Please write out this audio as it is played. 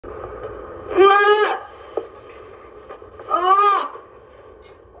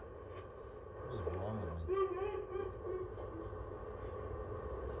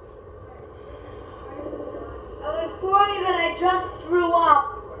I just threw up.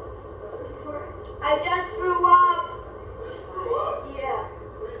 I just threw up. Just threw up? Yeah.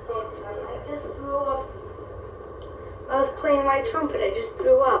 What are you talking about? I just threw up. I was playing my trumpet. I just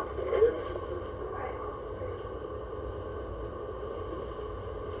threw up.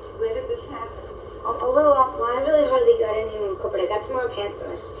 Where did this happen? A little off. Well, I really hardly got anything in the cupboard. I got some more pants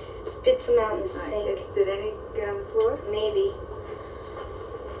and I spit some out in the sink. Did any get on the floor? Maybe.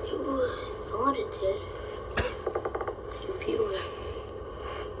 Ooh, I thought it did. Computer.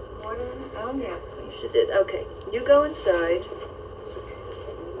 Oh, yeah. You should did. Okay. You go inside.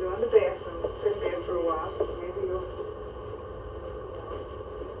 You go in the bathroom. Sit there for a while. Maybe you'll...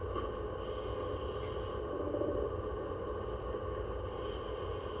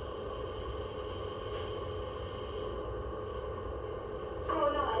 Oh,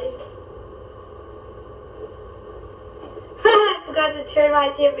 no, I didn't. I forgot to turn my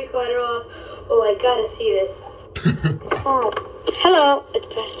tape recorder off. Oh, I gotta see this. Oh. Hello. It's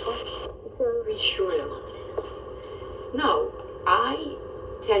past 12. Very shrill. No, I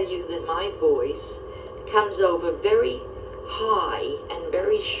tell you that my voice comes over very high and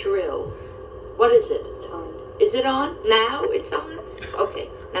very shrill. What is it? Is it on? Now it's on? Okay,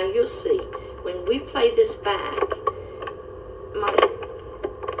 now you'll see. When we play this back,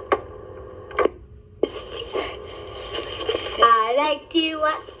 I like to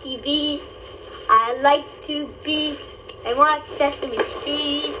watch TV. I like to be and watch Sesame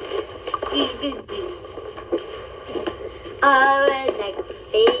Street. I like to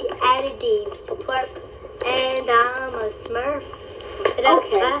say at a Dave's twerk, and I'm a Smurf.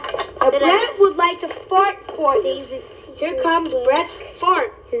 Okay. Brett would like to fart for you. Here comes Brett's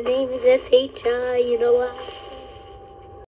fart. His name is S.H.I. You know what?